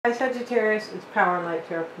Hi Sagittarius, it's Power and Light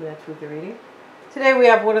Tarot Connect with the reading. Today we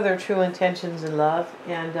have what are their true intentions in love.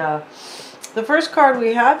 And the first card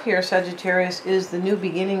we have here, Sagittarius, is the New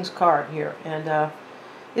Beginnings card here. And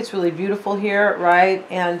it's really beautiful here, right?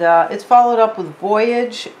 And it's followed up with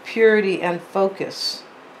Voyage, Purity, and Focus.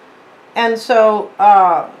 And so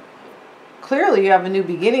clearly you have a new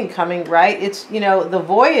beginning coming, right? It's, you know, the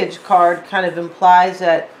Voyage card kind of implies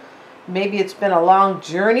that maybe it's been a long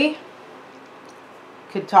journey.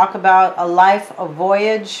 Could talk about a life, a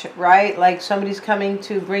voyage, right? Like somebody's coming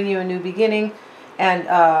to bring you a new beginning, and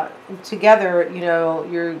together, you know,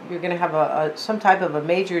 you're going to have some type of a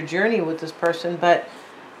major journey with this person. But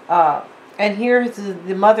and here's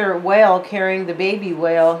the mother whale carrying the baby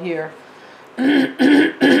whale here.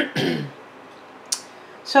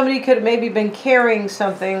 Somebody could have maybe been carrying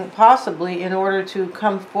something, possibly, in order to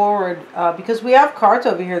come forward, because we have cards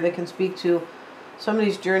over here that can speak to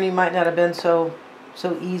somebody's journey. Might not have been so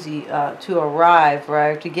easy to arrive,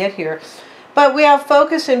 right, to get here. But we have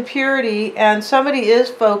focus and purity, and somebody is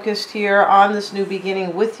focused here on this new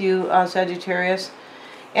beginning with you, Sagittarius.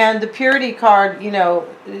 And the purity card, you know,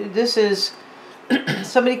 this is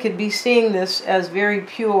somebody could be seeing this as very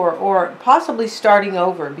pure, or possibly starting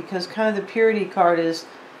over, because kind of the purity card is,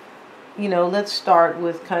 you know, let's start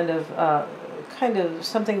with kind of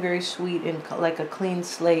something very sweet and like a clean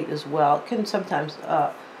slate as well. It can sometimes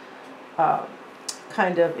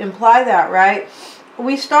kind of imply that, right?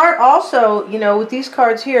 We start also, you know, with these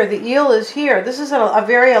cards here. The eel is here. This is a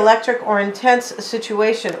very electric or intense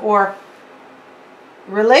situation or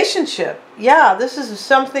relationship. Yeah, this is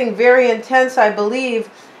something very intense, I believe.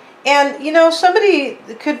 And, you know, somebody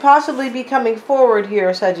could possibly be coming forward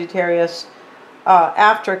here, Sagittarius,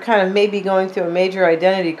 after kind of maybe going through a major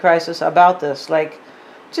identity crisis about this. Like,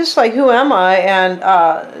 just like, who am I?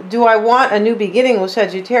 And do I want a new beginning with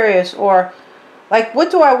Sagittarius? Or like,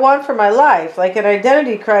 what do I want for my life? Like an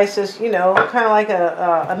identity crisis, you know, kind of like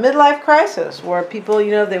a midlife crisis where people,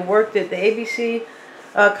 you know, they worked at the ABC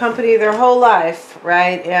company their whole life,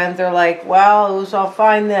 right? And they're like, well, it was all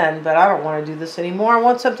fine then, but I don't want to do this anymore. I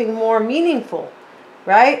want something more meaningful,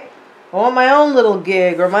 right? I want my own little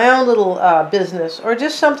gig or my own little business or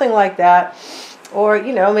just something like that. Or,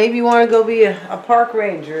 you know, maybe you want to go be a park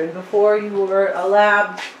ranger, and before you were a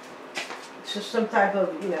lab, it's just some type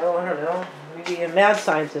of, you know, I don't know, maybe a mad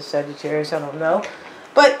scientist, Sagittarius, I don't know.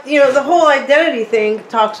 But, you know, the whole identity thing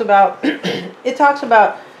talks about, it talks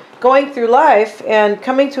about going through life and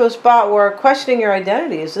coming to a spot where questioning your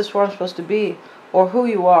identity. Is this where I'm supposed to be? Or who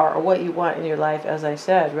you are, or what you want in your life, as I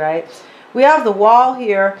said, right? We have the wall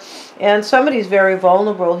here, and somebody's very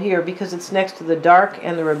vulnerable here because it's next to the dark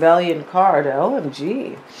and the rebellion card.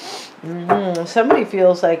 OMG. Somebody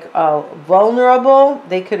feels like vulnerable.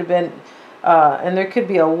 They could have been, and there could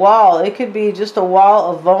be a wall. It could be just a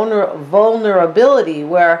wall of vulnerability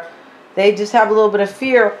where they just have a little bit of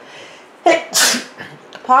fear.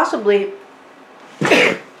 Possibly,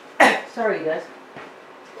 sorry you guys.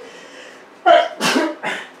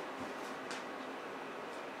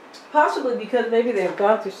 Possibly because maybe they've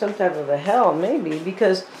gone through some type of a hell, maybe,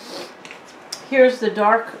 because here's the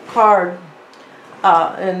dark card,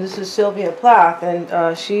 and this is Sylvia Plath,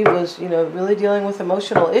 and she was, you know, really dealing with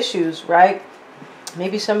emotional issues, right?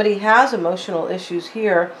 Maybe somebody has emotional issues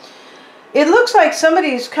here. It looks like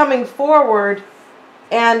somebody's coming forward,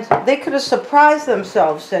 and they could have surprised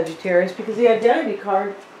themselves, Sagittarius, because the identity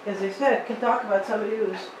card, as I said, can talk about somebody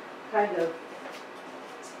who's kind of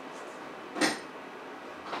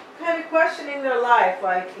questioning their life,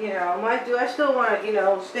 like, you know, do I still want to, you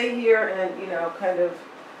know, stay here and, you know, kind of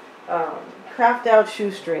craft out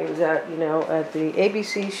shoestrings at, you know, at the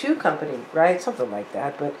ABC shoe company, right? Something like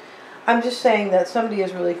that. But I'm just saying that somebody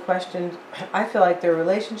has really questioned, I feel like, their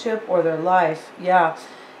relationship or their life. Yeah.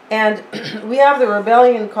 And we have the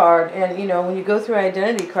rebellion card, and, you know, when you go through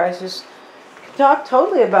identity crisis, talk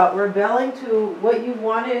totally about rebelling to what you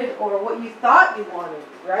wanted or what you thought you wanted,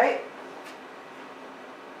 right?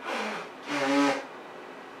 I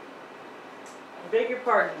beg your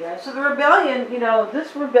pardon, guys. So the rebellion, you know,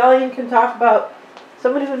 this rebellion can talk about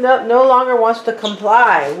somebody who no longer wants to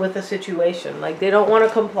comply with a situation. Like, they don't want to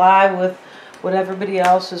comply with what everybody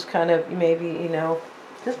else is kind of, maybe, you know,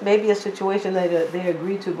 just maybe a situation they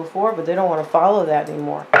agreed to before, but they don't want to follow that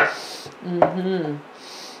anymore.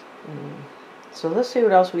 So let's see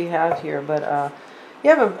what else we have here. But you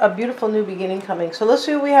have a beautiful new beginning coming. So let's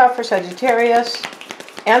see what we have for Sagittarius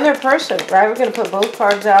and their person, right? We're going to put both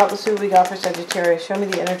cards out. Let's see what we got for Sagittarius. Show me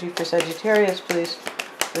the energy for Sagittarius, please,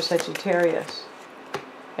 for Sagittarius.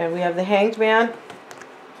 And we have the Hanged Man.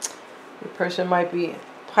 The person might be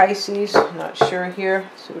Pisces. Not sure here.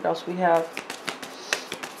 Let's see what else we have.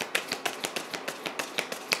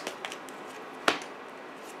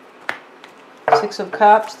 Six of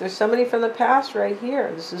Cups. There's somebody from the past right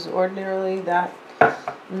here. This is ordinarily that.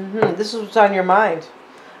 This is what's on your mind.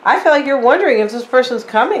 I feel like you're wondering if this person's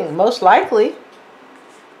coming. Most likely.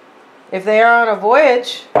 If they are on a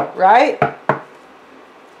voyage, right?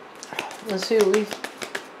 Let's see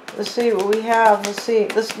what we have.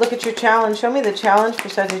 Let's look at your challenge. Show me the challenge for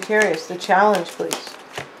Sagittarius. The challenge, please.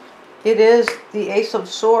 It is the Ace of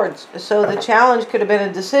Swords. So the challenge could have been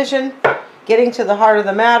a decision, getting to the heart of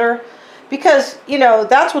the matter. Because, you know,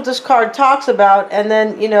 that's what this card talks about. And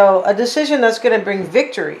then, you know, a decision that's going to bring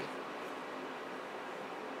victory.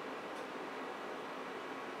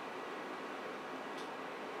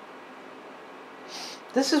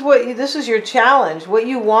 This is your challenge. What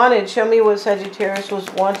you wanted. Show me what Sagittarius was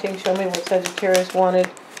wanting. Show me what Sagittarius wanted.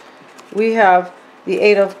 We have the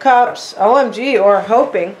Eight of Cups. OMG, or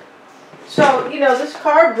hoping. So, you know, this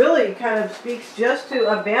card really kind of speaks just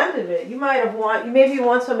to abandonment. You maybe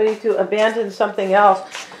want somebody to abandon something else.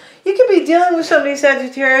 You could be dealing with somebody,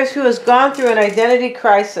 Sagittarius, who has gone through an identity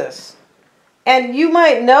crisis. And you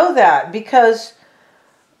might know that because,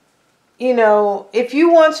 you know, if you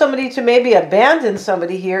want somebody to maybe abandon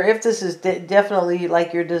somebody here, if this is definitely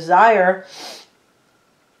like your desire,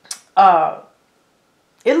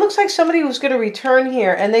 it looks like somebody was going to return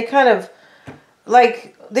here and they kind of,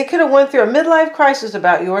 like, they could have went through a midlife crisis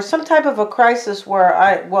about you or some type of a crisis where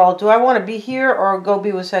do I want to be here or go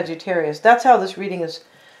be with Sagittarius? That's how this reading is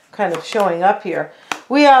kind of showing up here.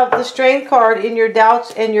 We have the Strength card in your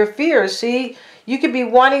doubts and your fears. See, you could be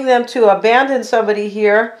wanting them to abandon somebody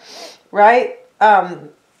here, right?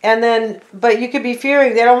 But you could be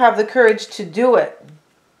fearing they don't have the courage to do it.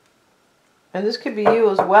 And this could be you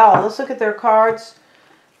as well. Let's look at their cards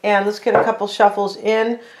and let's get a couple shuffles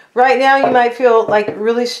in. Right now you might feel like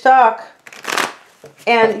really stuck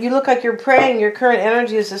and you look like you're praying. Your current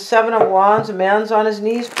energy is the Seven of Wands. A man's on his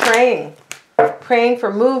knees praying. Praying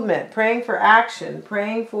for movement, praying for action,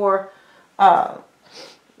 praying for praying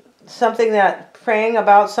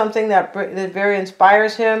about something that very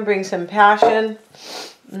inspires him, brings him passion.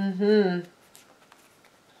 You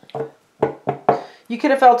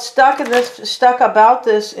could have felt stuck about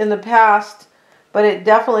this in the past, but it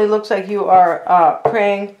definitely looks like you are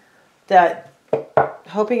praying that,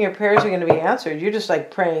 hoping your prayers are going to be answered. You're just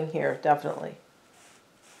like praying here, definitely.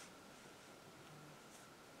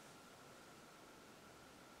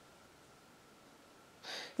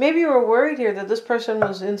 Maybe you were worried here that this person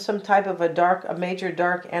was in some type of a major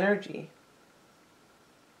dark energy.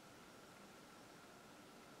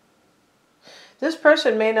 This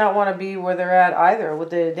person may not want to be where they're at either. With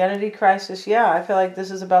the identity crisis, yeah, I feel like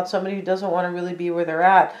this is about somebody who doesn't want to really be where they're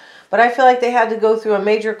at. But I feel like they had to go through a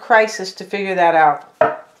major crisis to figure that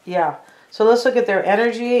out. Yeah. So let's look at their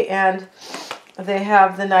energy. And they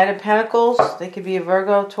have the Knight of Pentacles. They could be a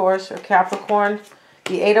Virgo, Taurus, or Capricorn.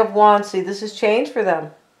 The Eight of Wands. See, this is change for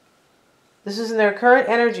them. This is in their current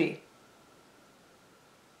energy.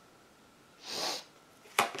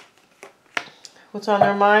 What's on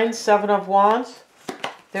their mind? Seven of Wands.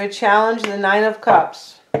 Their challenge, the Nine of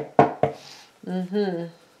Cups.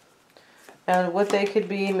 And what they could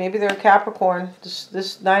be, maybe they're Capricorn.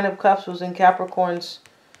 This Nine of Cups was in Capricorn's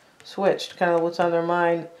switched, kind of what's on their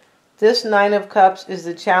mind. This Nine of Cups is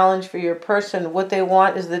the challenge for your person. What they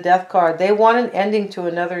want is the Death card. They want an ending to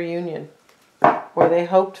another union. Or they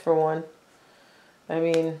hoped for one. I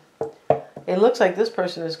mean, it looks like this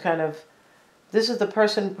person is kind of, this is the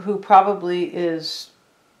person who probably is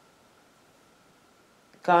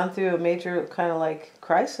gone through a major kind of like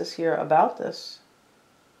crisis here about this.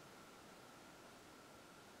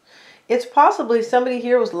 It's possibly somebody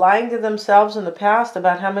here was lying to themselves in the past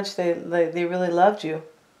about how much they really loved you.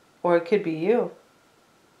 Or it could be you.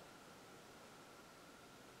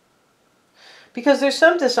 Because there's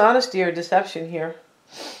some dishonesty or deception here.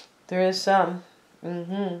 There is some.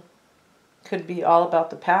 Could be all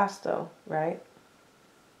about the past though, right?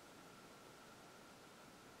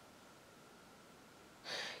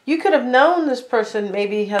 You could have known this person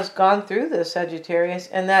maybe has gone through this, Sagittarius,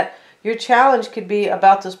 and that your challenge could be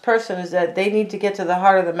about this person is that they need to get to the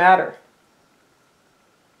heart of the matter.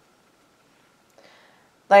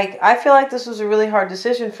 Like, I feel like this was a really hard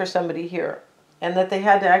decision for somebody here. And that they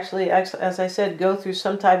had to actually, as I said, go through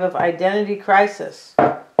some type of identity crisis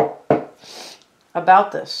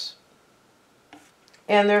about this.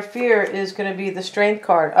 And their fear is going to be the Strength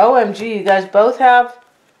card. OMG, you guys both have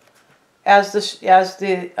as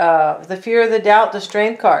the fear of the doubt, the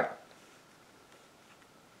Strength card.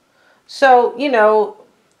 So, you know,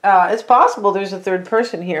 it's possible there's a third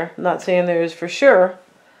person here. I'm not saying there is for sure,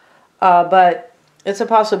 but it's a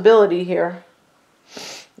possibility here.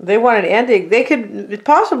 They want an ending. They could, it's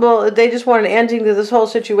possible they just want an ending to this whole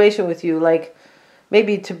situation with you, like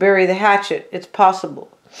maybe to bury the hatchet. It's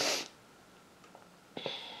possible.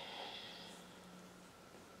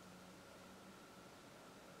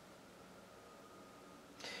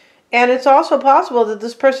 And it's also possible that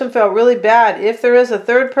this person felt really bad. If there is a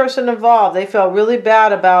third person involved, they felt really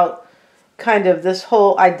bad about kind of this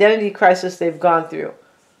whole identity crisis they've gone through.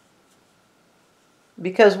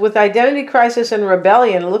 Because with identity crisis and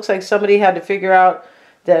rebellion, it looks like somebody had to figure out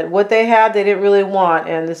that what they had, they didn't really want.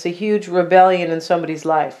 And it's a huge rebellion in somebody's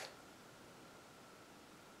life.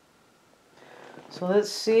 So let's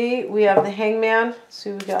see. We have the Hangman. Let's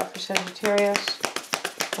see what we got for Sagittarius.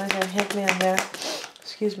 Why is that Hangman there?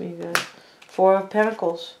 Excuse me, you guys. Four of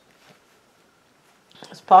Pentacles.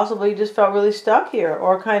 It's possible you just felt really stuck here,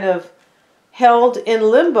 or kind of held in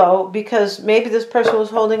limbo because maybe this person was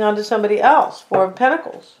holding on to somebody else. Four of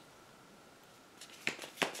Pentacles.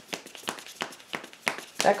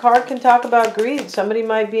 That card can talk about greed. Somebody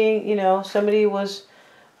might be, you know, somebody was,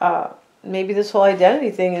 maybe this whole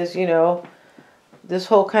identity thing is, you know, this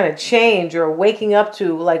whole kind of change or waking up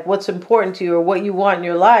to like what's important to you or what you want in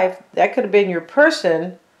your life. That could have been your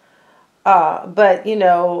person. But, you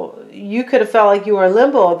know, you could have felt like you were in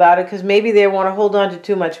limbo about it because maybe they want to hold on to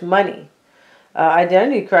too much money.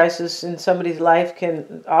 Identity crisis in somebody's life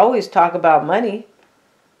can always talk about money.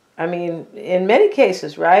 I mean, in many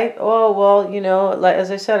cases, right? Oh, well, you know, like,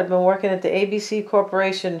 as I said, I've been working at the ABC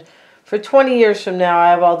Corporation for 20 years from now.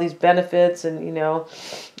 I have all these benefits and, you know,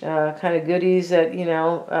 kind of goodies that, you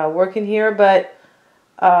know, working here. But,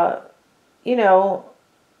 you know,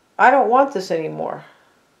 I don't want this anymore.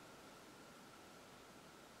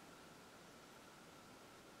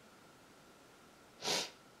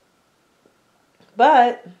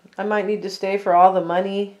 But I might need to stay for all the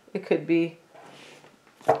money. It could be,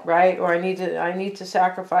 right? Or I need to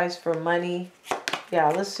sacrifice for money. Yeah,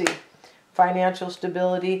 let's see. Financial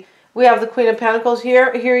stability. We have the Queen of Pentacles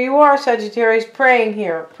here. Here you are, Sagittarius, praying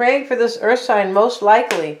here. Praying for this earth sign most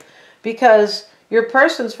likely. Because your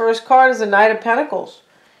person's first card is the Knight of Pentacles.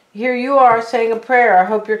 Here you are saying a prayer. I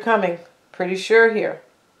hope you're coming. Pretty sure here.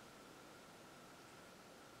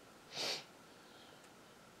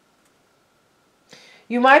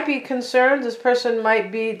 You might be concerned. This person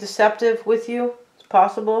might be deceptive with you. It's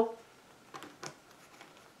possible.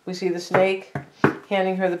 We see the snake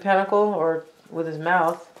handing her the pentacle, or with his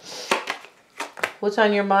mouth. What's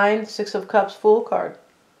on your mind? Six of Cups, Fool card.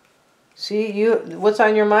 See, what's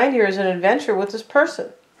on your mind here is an adventure with this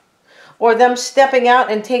person. Or them stepping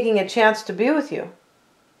out and taking a chance to be with you.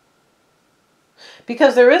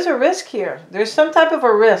 Because there is a risk here. There's some type of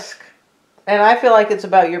a risk. And I feel like it's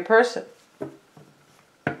about your person.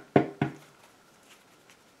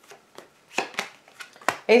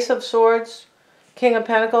 Ace of Swords, King of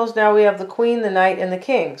Pentacles. Now we have the Queen, the Knight, and the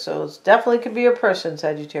King. So it definitely could be your person,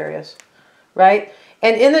 Sagittarius. Right?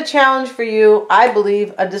 And in the challenge for you, I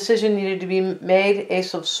believe a decision needed to be made.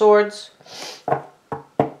 Ace of Swords.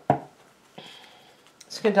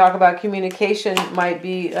 This can talk about communication. Might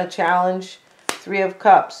be a challenge. Three of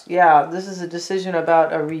Cups. Yeah, this is a decision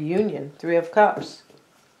about a reunion. Three of Cups.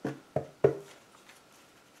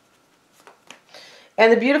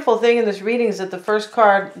 And the beautiful thing in this reading is that the first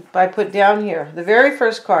card I put down here, the very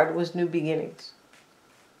first card, was New Beginnings.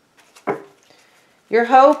 Your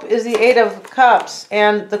hope is the Eight of Cups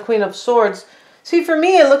and the Queen of Swords. See, for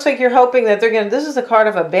me, it looks like you're hoping that they're going to... This is the card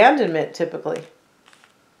of abandonment, typically.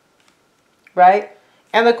 Right?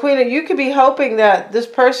 And the Queen, you could be hoping that this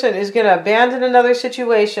person is going to abandon another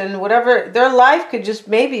situation, whatever. Their life could just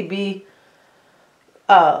maybe be...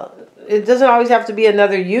 it doesn't always have to be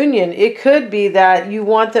another union. It could be that you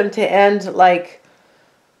want them to end like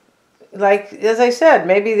as I said,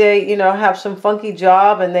 maybe they, you know, have some funky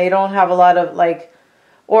job and they don't have a lot of like,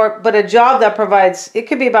 but a job that provides, it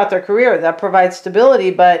could be about their career that provides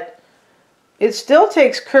stability, but it still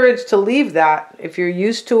takes courage to leave that if you're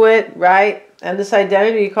used to it, right? And this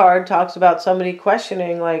identity card talks about somebody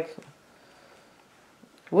questioning like,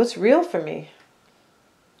 what's real for me?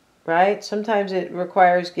 Right? Sometimes it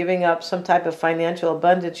requires giving up some type of financial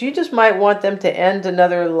abundance. You just might want them to end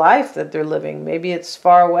another life that they're living. Maybe it's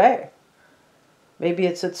far away. Maybe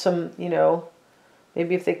it's at some, you know,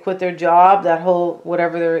 maybe if they quit their job, that whole,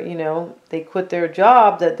 whatever they're, you know, they quit their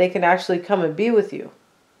job, that they can actually come and be with you.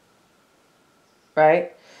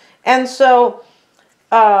 Right? And so,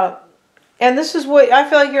 and this is what, I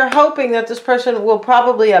feel like you're hoping that this person will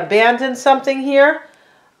probably abandon something here,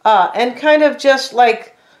 and kind of just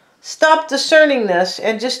like, stop discerning this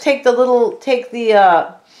and just take the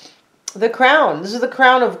crown. This is the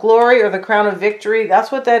crown of glory or the crown of victory.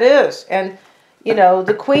 That's what that is. And You know,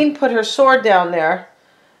 the Queen put her sword down there,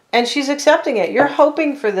 and she's accepting it. You're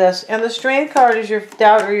hoping for this. And the Strength card is your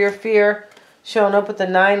doubt or your fear, showing up with the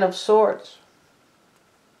Nine of Swords.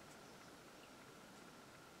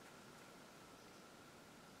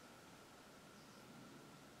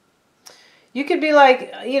 You could be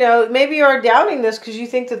like, you know, maybe you're doubting this because you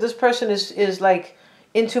think that this person is like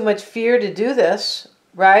in too much fear to do this,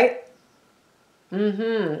 right?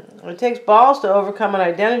 It takes balls to overcome an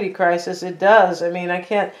identity crisis. It does. I mean, I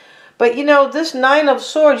can't. But, you know, this Nine of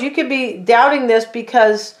Swords, you could be doubting this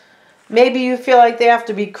because maybe you feel like they have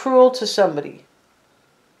to be cruel to somebody.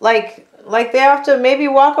 Like they have to maybe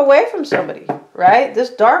walk away from somebody, right? This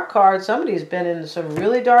Dark card, somebody's been in some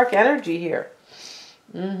really dark energy here.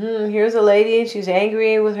 Here's a lady, she's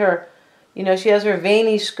angry with her, you know, she has her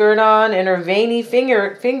veiny skirt on and her veiny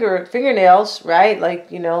fingernails, right?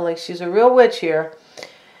 Like, you know, like she's a real witch here.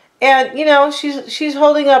 And, you know, she's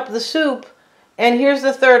holding up the soup, and here's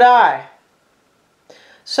the third eye.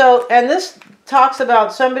 So, and this talks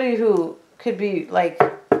about somebody who could be like,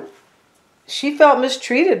 she felt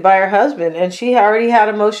mistreated by her husband, and she already had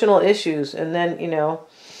emotional issues, and then, you know,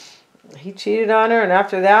 he cheated on her, and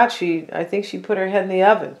after that, I think she put her head in the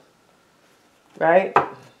oven, right?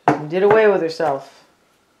 And did away with herself.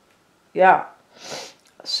 Yeah.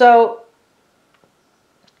 So,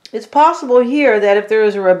 it's possible here that if there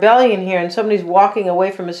is a rebellion here and somebody's walking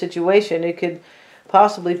away from a situation, it could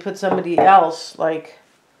possibly put somebody else, like,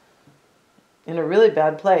 in a really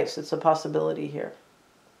bad place. It's a possibility here.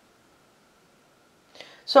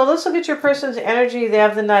 So, let's look at your person's energy. They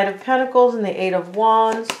have the Knight of Pentacles and the Eight of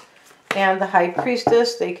Wands. And the High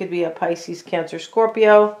Priestess. They could be a Pisces, Cancer,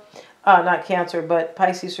 Scorpio. Not Cancer, but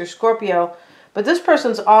Pisces or Scorpio. But this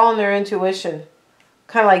person's all in their intuition.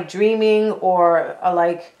 Kind of like dreaming, or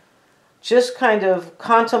like just kind of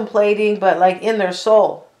contemplating, but like in their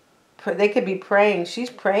soul. They could be praying. She's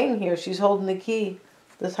praying here. She's holding the key.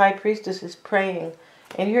 This High Priestess is praying.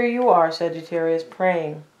 And here you are, Sagittarius,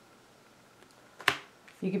 praying.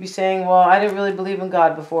 You could be saying, well, I didn't really believe in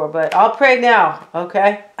God before, but I'll pray now,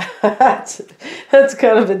 okay? That's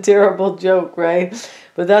kind of a terrible joke, right?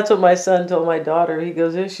 But that's what my son told my daughter. He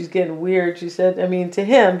goes, oh, she's getting weird. She said, I mean, to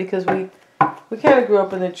him, because we kind of grew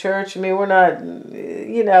up in the church. I mean, we're not,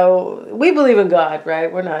 you know, we believe in God,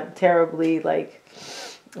 right? We're not terribly, like,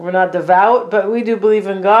 we're not devout, but we do believe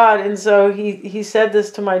in God. And so he said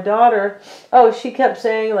this to my daughter. Oh, she kept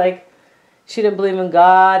saying, like, she didn't believe in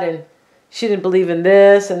God, and she didn't believe in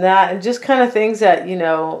this and that, and just kind of things that, you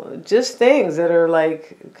know, just things that are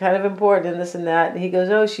like kind of important and this and that. And he goes,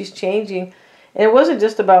 oh, she's changing. And it wasn't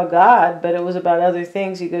just about God, but it was about other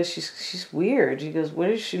things. He goes, she's weird. He goes,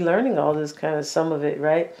 where is she learning all this kind of, some of it,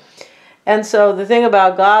 right? And so the thing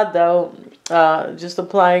about God, though, just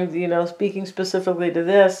applying, you know, speaking specifically to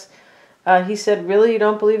this, he said, really, you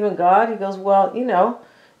don't believe in God? He goes, well, you know,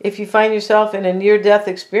 if you find yourself in a near-death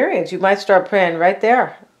experience, you might start praying right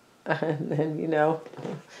there. And then, you know,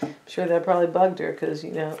 I'm sure that probably bugged her because,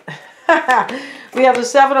 you know, we have the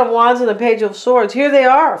Seven of Wands and the Page of Swords. Here they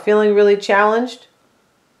are, feeling really challenged.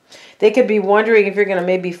 They could be wondering if you're going to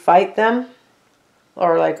maybe fight them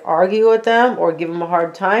or like argue with them or give them a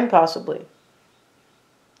hard time, possibly.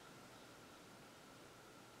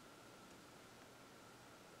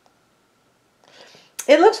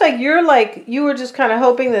 It looks like you were just kind of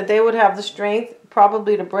hoping that they would have the strength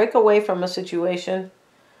probably to break away from a situation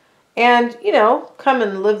and, you know, come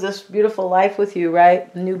and live this beautiful life with you,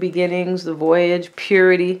 right? New beginnings, the voyage,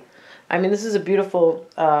 purity. I mean, this is a beautiful,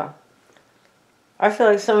 I feel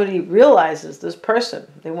like somebody realizes this person.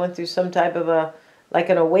 They went through some type of like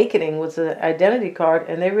an awakening with the identity card,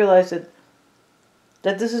 and they realized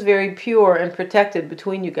that this is very pure and protected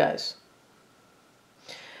between you guys.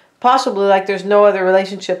 Possibly like there's no other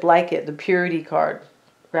relationship like it, the purity card,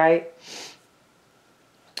 right?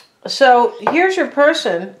 So here's your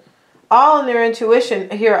person, all in their intuition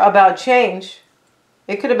here about change.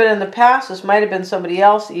 It could have been in the past. This might have been somebody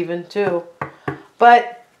else even too.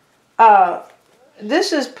 But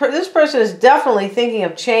this person is definitely thinking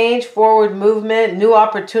of change, forward movement, new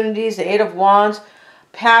opportunities, the Eight of Wands,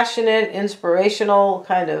 passionate, inspirational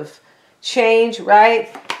kind of change,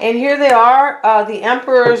 right? And here they are, the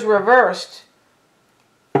Emperor's reversed.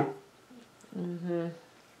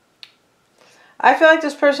 I feel like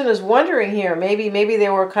this person is wondering here. Maybe they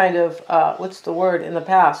were kind of, what's the word in the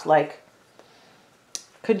past? Like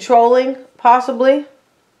controlling, possibly.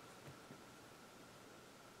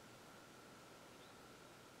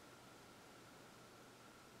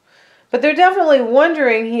 But they're definitely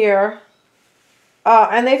wondering here,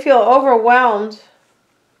 and they feel overwhelmed.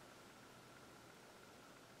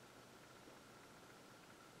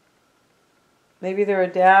 Maybe they're a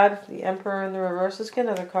dad. The Emperor in the reverse. Let's get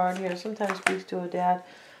another card here. Sometimes speaks to a dad.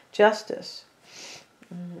 Justice.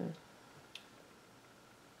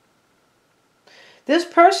 This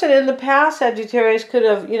person in the past, Sagittarius, could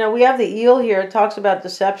have, we have the eel here. It talks about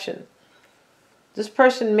deception. This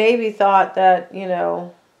person maybe thought that,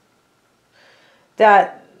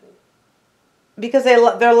 that because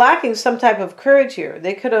they're lacking some type of courage here.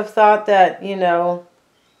 They could have thought that,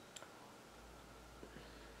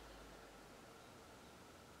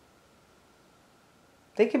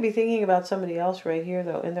 they could be thinking about somebody else right here,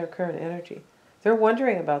 though, in their current energy. They're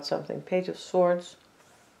wondering about something. Page of Swords.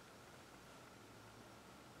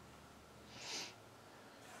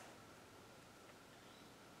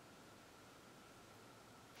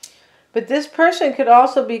 But this person could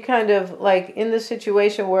also be kind of like in this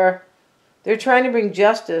situation where they're trying to bring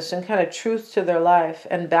justice and kind of truth to their life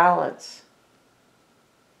and balance.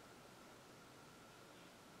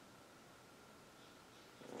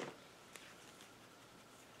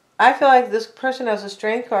 I feel like this person has a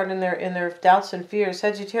strength card in their doubts and fears.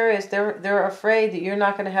 Sagittarius, they're afraid that you're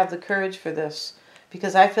not going to have the courage for this,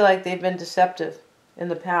 because I feel like they've been deceptive in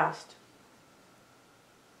the past.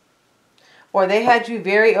 Or they had you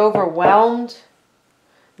very overwhelmed.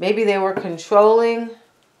 Maybe they were controlling.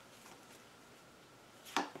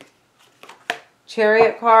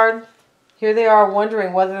 Chariot card. Here they are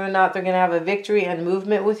wondering whether or not they're going to have a victory and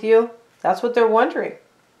movement with you. That's what they're wondering.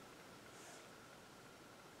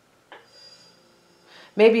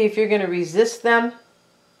 Maybe if you're going to resist them.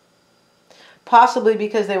 Possibly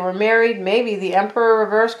because they were married. Maybe the Emperor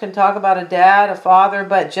reverse can talk about a dad, a father,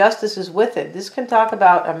 but justice is with it. This can talk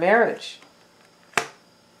about a marriage.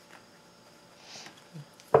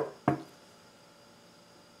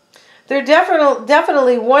 They're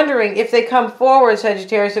definitely wondering if they come forward,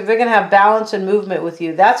 Sagittarius, if they're going to have balance and movement with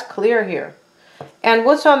you. That's clear here. And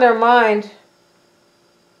what's on their mind,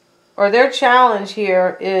 or their challenge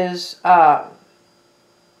here is, yeah,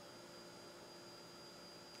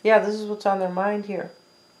 this is what's on their mind here.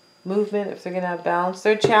 Movement, if they're going to have balance.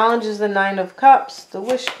 Their challenge is the Nine of Cups, the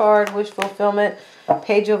wish card, wish fulfillment,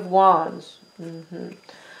 Page of Wands.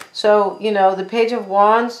 So, the Page of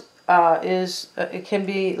Wands it can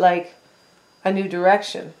be like a new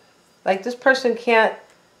direction. Like this person can't,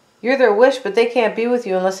 you're their wish, but they can't be with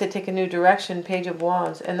you unless they take a new direction, Page of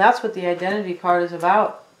Wands. And that's what the identity card is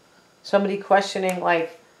about. Somebody questioning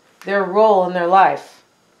like their role in their life.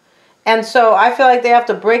 And so I feel like they have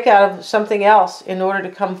to break out of something else in order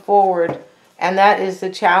to come forward. And that is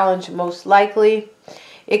the challenge most likely.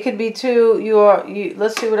 It could be too,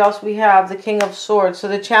 let's see what else we have. The King of Swords. So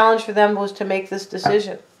the challenge for them was to make this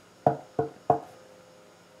decision.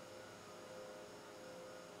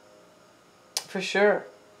 For sure.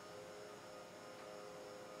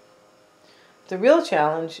 The real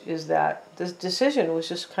challenge is that this decision was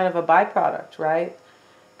just kind of a byproduct, right?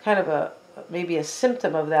 Kind of maybe a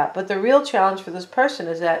symptom of that. But the real challenge for this person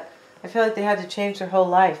is that I feel like they had to change their whole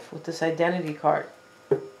life with this identity card.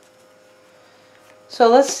 So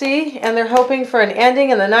let's see. And they're hoping for an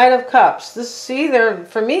ending in the Knight of Cups.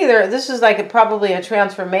 For me, this is like probably a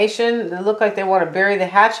transformation. They look like they want to bury the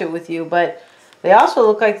hatchet with you, but they also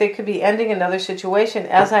look like they could be ending another situation,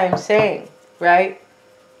 as I am saying, right?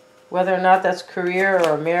 Whether or not that's career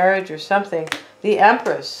or marriage or something. The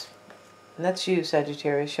Empress. And that's you,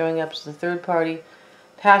 Sagittarius, showing up as the third party.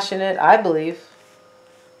 Passionate, I believe.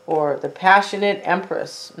 Or the passionate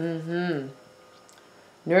Empress.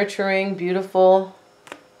 Nurturing, beautiful,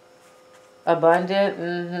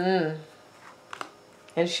 abundant.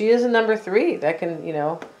 And she is a number 3. That can,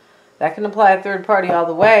 that can apply a third party all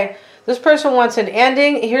the way. This person wants an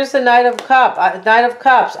ending. Here's the Knight of Cups.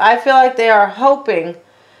 I feel like they are hoping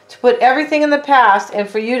to put everything in the past and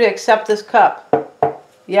for you to accept this cup.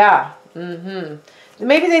 Yeah.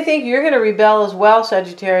 Maybe they think you're going to rebel as well,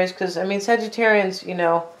 Sagittarius, because, I mean, Sagittarians,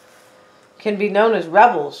 can be known as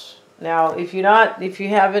rebels. Now, if you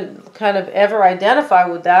haven't kind of ever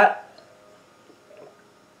identified with that,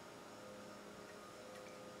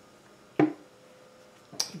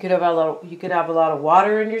 you could have a lot of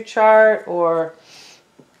water in your chart, or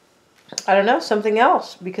I don't know, something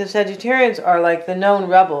else, because Sagittarians are like the known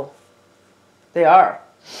rebel. They are.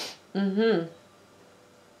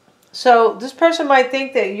 So this person might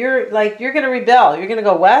think that you're going to rebel. You're going to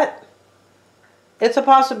go, what? It's a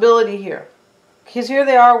possibility here. Because here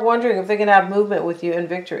they are wondering if they're going to have movement with you in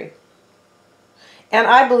victory. And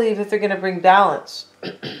I believe if they're going to bring balance.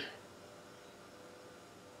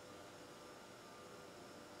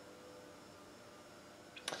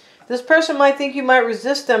 This person might think you might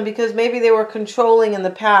resist them because maybe they were controlling in the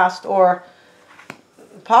past, or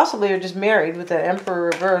possibly are just married with the Emperor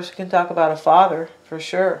reverse. You can talk about a father for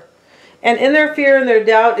sure. And in their fear and their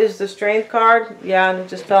doubt is the Strength card. Yeah, and it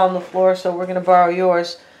just fell on the floor, so we're going to borrow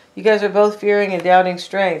yours. You guys are both fearing and doubting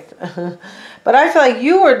strength. But I feel like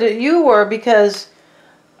you were because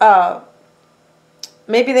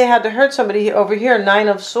maybe they had to hurt somebody over here, 9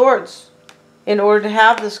 of Swords, in order to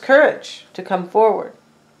have this courage to come forward.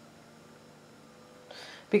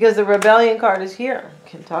 Because the rebellion card is here. We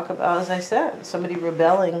can talk about, as I said, somebody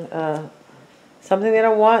rebelling, something they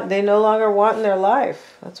don't want, they no longer want in their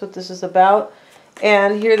life. That's what this is about.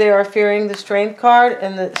 And here they are fearing the Strength card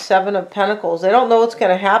and the 7 of Pentacles. They don't know what's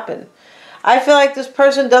going to happen. I feel like this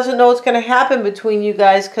person doesn't know what's going to happen between you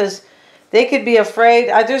guys because they could be afraid.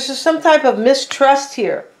 There's just some type of mistrust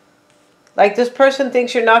here. Like this person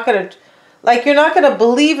thinks you're not going to, like you're not going to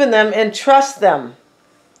believe in them and trust them.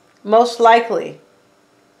 Most likely.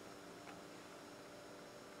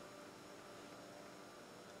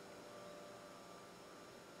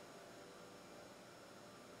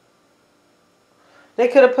 They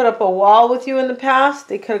could have put up a wall with you in the past.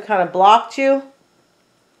 They could have kind of blocked you.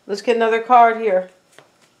 Let's get another card here.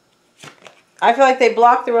 I feel like they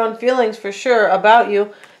blocked their own feelings for sure about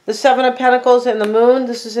you. The 7 of Pentacles and the Moon,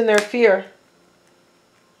 this is in their fear.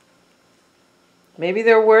 Maybe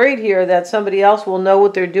they're worried here that somebody else will know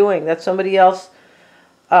what they're doing. That somebody else,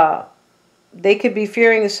 they could be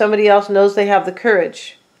fearing that somebody else knows they have the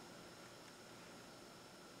courage.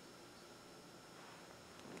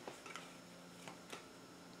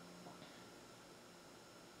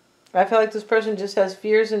 I feel like this person just has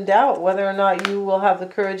fears and doubt whether or not you will have the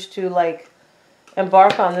courage to, like,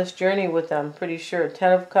 embark on this journey with them. Pretty sure.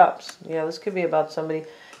 10 of Cups. Yeah, this could be about somebody.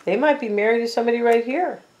 They might be married to somebody right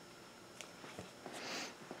here.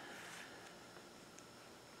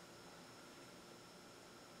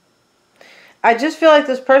 I just feel like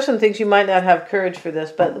this person thinks you might not have courage for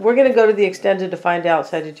this, but we're going to go to the extended to find out,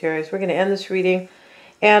 Sagittarius. We're going to end this reading,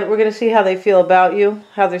 and we're going to see how they feel about you,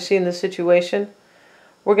 how they're seeing the situation.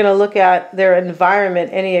 We're going to look at their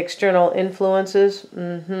environment, any external influences.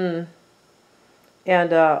 And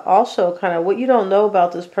also kind of what you don't know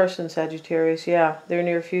about this person, Sagittarius. Yeah, their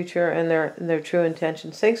near future and their true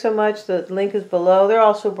intentions. Thanks so much. The link is below. They're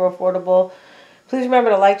also affordable. Please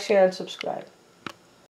remember to like, share, and subscribe.